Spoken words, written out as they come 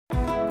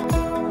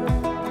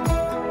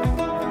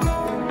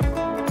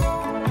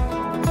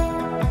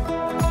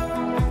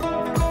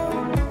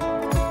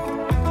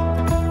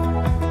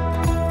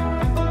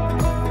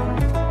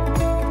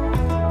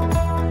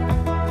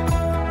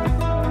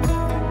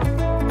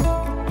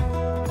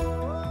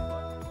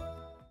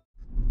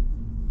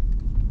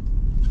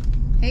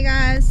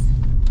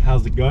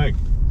how's it going?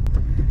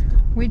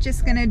 We're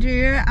just gonna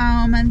do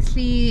our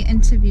monthly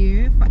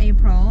interview for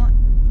April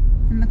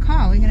in the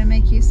car. We're gonna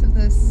make use of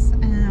this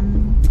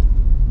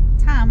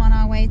time on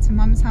our way to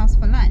Mom's house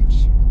for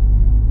lunch.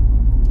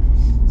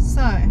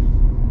 So,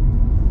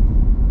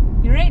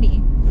 you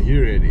ready? Are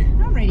you ready?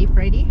 I'm ready,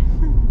 Freddy.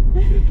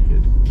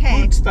 Good.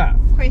 Okay. Good stuff.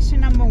 Question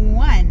number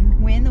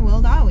 1: where in the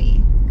world are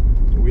we?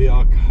 We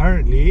are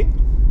currently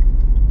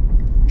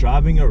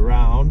driving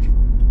around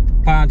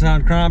Pound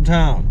Town, Crime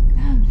Town.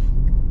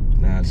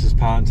 No, this is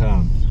Pound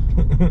Town.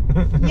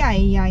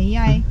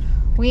 Yay.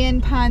 We're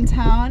in Pound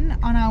Town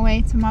on our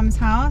way to Mom's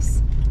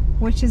house,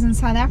 which is in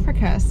South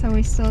Africa, so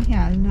we're still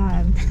here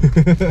live.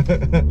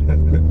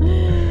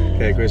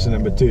 Okay, question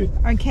number 2.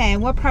 Okay,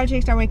 what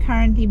project are we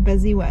currently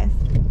busy with?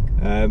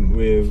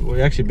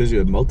 We're actually busy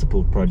with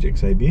multiple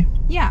projects, AB.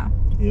 Yeah.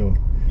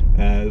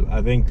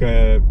 I think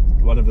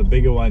one of the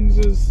bigger ones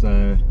is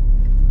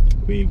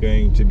we're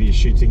going to be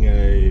shooting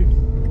a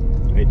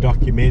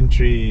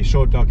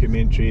short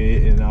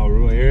documentary in our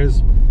rural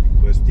areas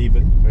with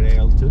Stephen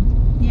Elton,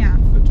 Yeah.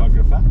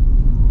 photographer.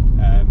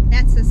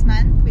 That's this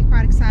month. We're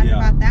quite excited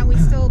about that. We're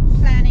still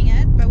planning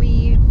it, but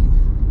I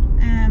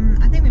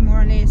think we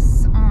more or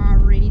less are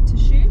ready to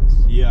shoot.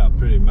 Yeah,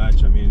 pretty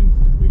much. I mean,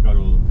 we got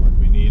all what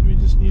we need. We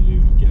just need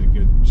to get a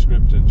good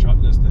script and shot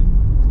list and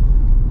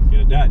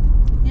get it done.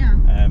 Yeah.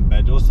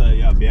 But also,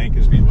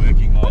 Bianca's been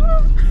working on.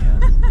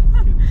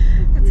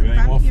 It's a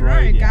bumpy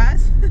road,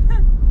 guys.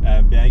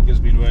 Bianca's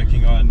been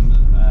working on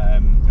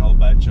a whole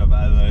bunch of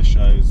other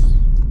shows,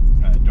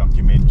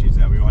 documentaries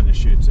that we want to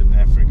shoot in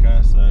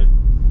Africa. So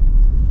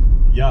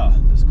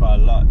there's quite a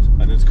lot,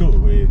 but it's cool.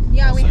 We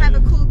have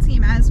a cool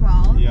team as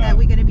well that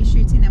we're going to be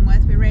shooting them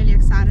with. We're really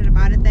excited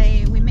about it.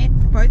 We met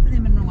both of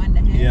them in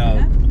Rwanda here.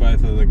 Yeah,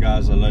 both of the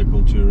guys are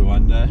local to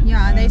Rwanda.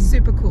 Yeah, they're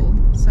super cool.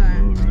 So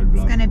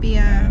it's going to be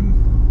a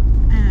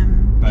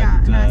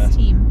nice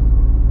team.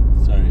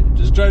 Sorry,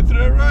 just drove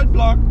through a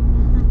roadblock.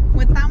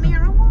 Without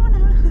marijuana.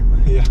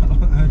 Yeah,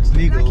 it's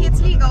legal. Lucky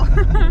it's legal. Okay,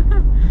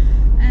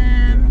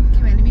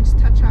 wait, let me just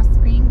touch our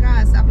screen,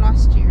 guys. I've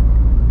lost you.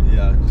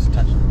 Yeah, just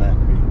touch the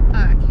battery.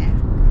 Oh, okay.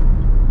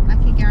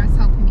 Lucky Gareth's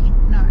helping me.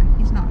 No,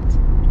 he's not.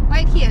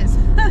 Wait, he is.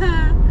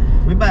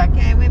 We're back.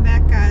 Okay, we're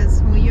back,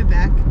 guys. Well, you're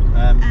back.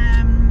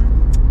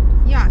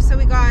 So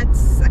we got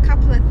a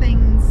couple of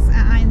things,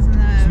 irons in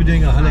the. So we're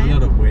doing a hell of a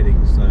lot of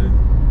weddings, so.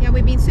 Yeah,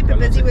 we've been super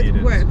busy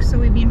with work, so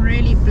we've been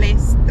really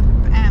blessed the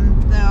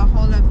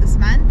whole of this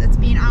month. It's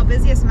been our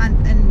busiest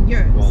month in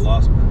years. Well,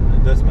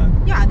 this month.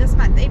 Yeah, this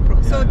month, April.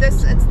 Yeah, so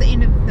it's the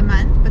end of the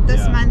month, but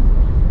this month,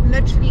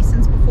 literally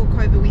since before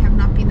COVID, we have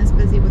not been this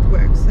busy with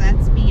work, so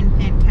that's been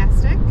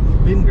fantastic.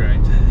 Been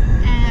great.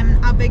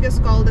 Our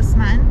biggest goal this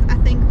month, I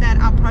think that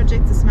our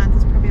project this month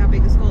is probably our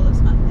biggest goal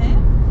this month, eh?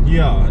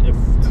 Yeah,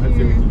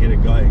 hopefully we can get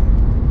it going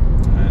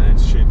and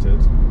shoot it.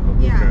 That'll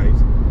be great.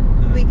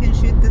 We can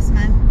shoot this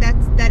month.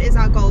 That is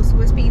our goal. So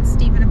we're speaking to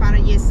Stephen about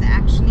it yesterday,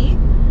 actually.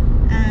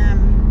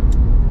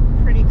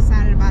 Pretty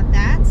excited about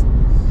that.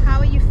 How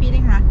are you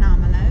feeling right now,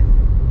 my love?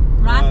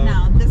 Right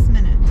now, this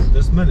minute.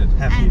 This minute,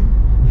 happy.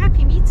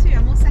 Happy, me too.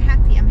 I'm also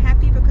happy. I'm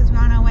happy because we're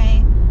on our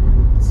way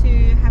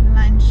to have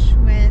lunch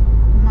with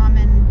Mom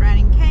and Brad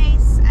and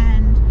Case,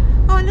 and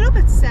a little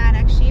bit sad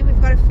actually.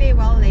 We've got a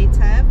farewell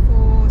later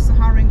for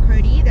Sahara and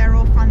Cody. They're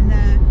off on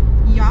the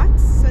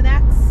yachts, so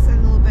that's a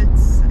little bit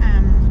of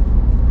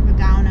a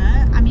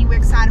downer. I mean, we're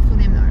excited for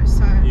them though,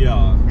 so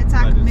it's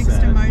like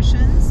mixed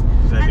emotions.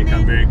 They've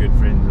become very good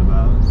friends of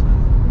ours. So.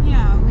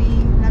 Yeah, we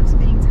love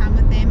spending time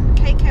with them.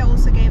 KK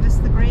also gave us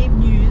the grave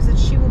news that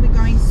she will be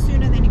going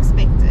sooner than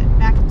expected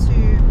back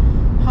to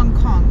Hong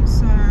Kong.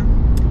 So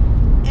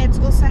it's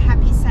also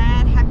happy,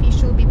 sad. Happy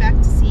she'll be back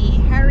to see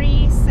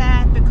Harry.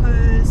 Sad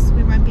because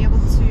we won't be able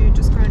to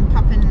just go and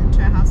pop into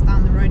her house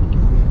down the road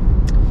anymore.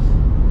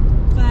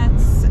 But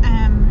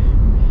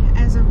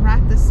as of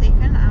right this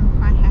second, I'm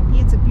quite happy.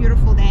 It's a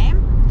beautiful day.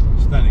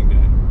 Stunning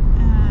day.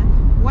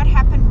 What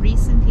happened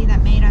recently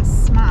that made us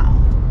smile?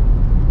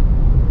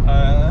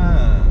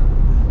 I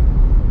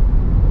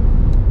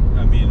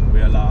mean,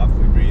 we're alive,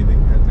 we're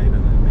breathing, that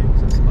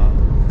makes us smile.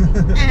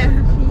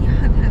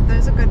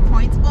 Those are good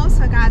points.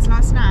 Also, guys,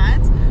 last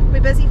night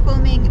we're busy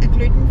filming a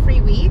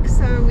gluten-free week,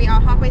 so we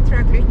are halfway through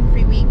our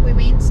gluten-free week. We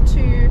went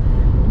to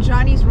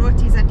Johnny's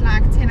Rotis at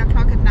like 10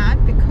 o'clock at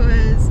night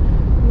because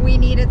we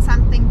needed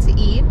something to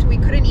eat. We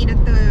couldn't eat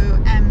at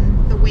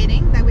the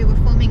wedding that we were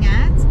filming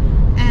at,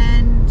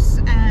 and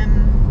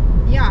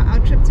our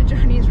trip to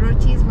Johnny's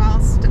Rotis,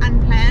 whilst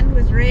unplanned,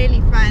 was really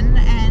fun,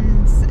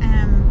 and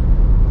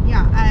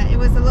it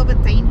was a little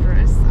bit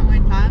dangerous, I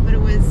won't lie, but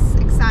it was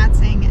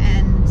exciting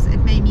and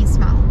it made me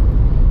smile.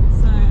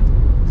 So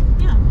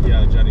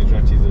yeah, Johnny's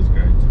Rotis is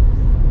great.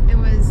 It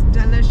was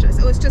delicious.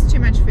 It was just too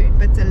much food,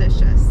 but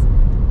delicious.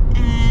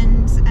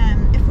 And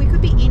if we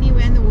could be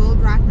anywhere in the world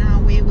right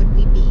now, where would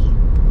we be?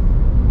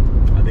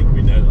 I think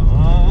we know the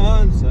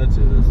answer to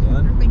this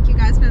one. I think you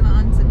guys know the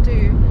answer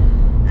too.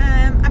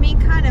 I mean,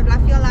 kind of. I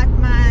feel like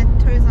my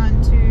toes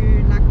on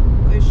to like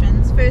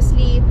oceans.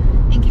 Firstly,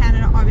 in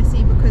Canada,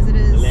 obviously, because it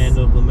is the land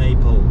of the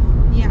maple.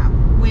 Yeah,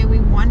 where we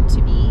want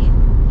to be.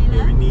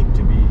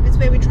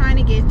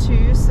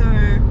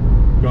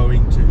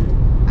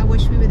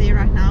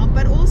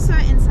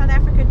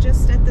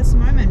 just at this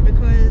moment,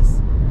 because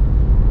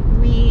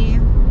we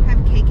have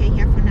KK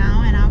here for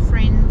now and our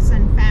friends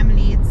and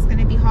family. It's going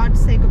to be hard to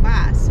say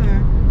goodbye, so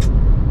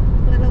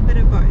a little bit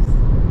of both.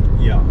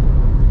 Yeah.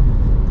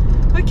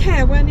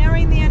 Okay, we're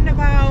nearing the end of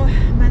our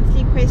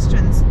monthly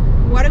questions.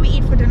 What did we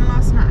eat for dinner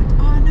last night?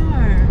 Oh no,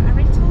 I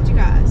already told you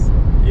guys.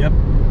 Yep.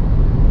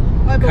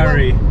 Oh,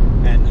 Curry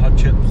and hot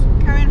chips.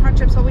 Curry and hot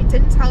chips. What we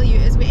didn't tell you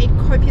is we ate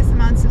copious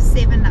amounts of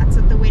 7 nuts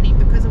at the wedding,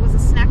 because it was a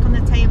snack on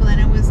the table and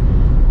it was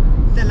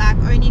the like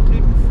only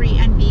gluten-free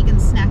and vegan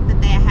snack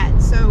that they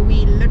had. So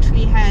we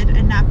literally had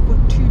enough for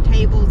 2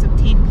 tables of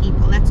 10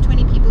 people. That's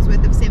 20 people's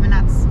worth of 7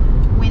 nuts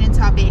went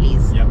into our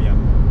bellies. Yum yum.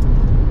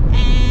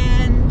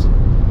 And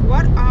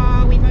what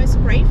are we most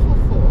grateful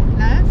for,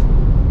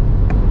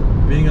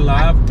 love? Being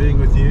alive, being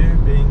with you,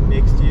 being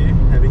next to you,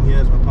 having you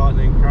as my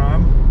partner in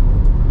crime.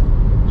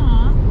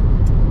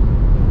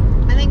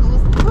 I think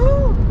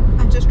also,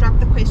 I just dropped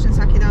the question,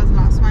 Saki, that was the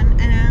last one.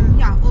 And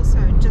yeah, also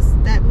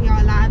just that we are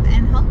alive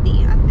and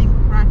healthy, I think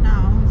right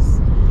now is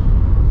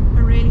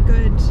a really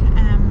good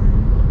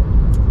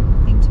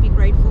thing to be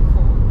grateful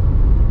for.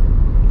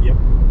 Yep.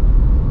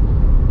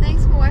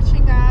 Thanks for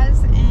watching,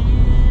 guys,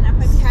 and I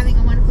hope you're having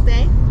a wonderful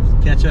day.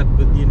 Catch up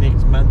with you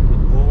next month with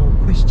more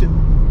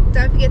questions.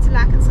 Don't forget to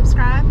like and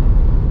subscribe.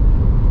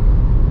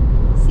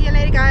 See you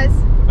later, guys.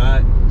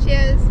 Bye.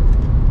 Cheers.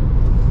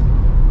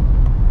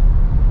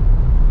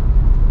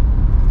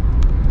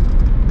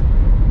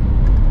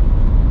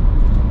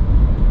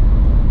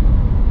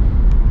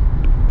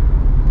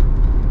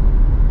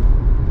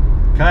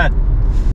 Cut.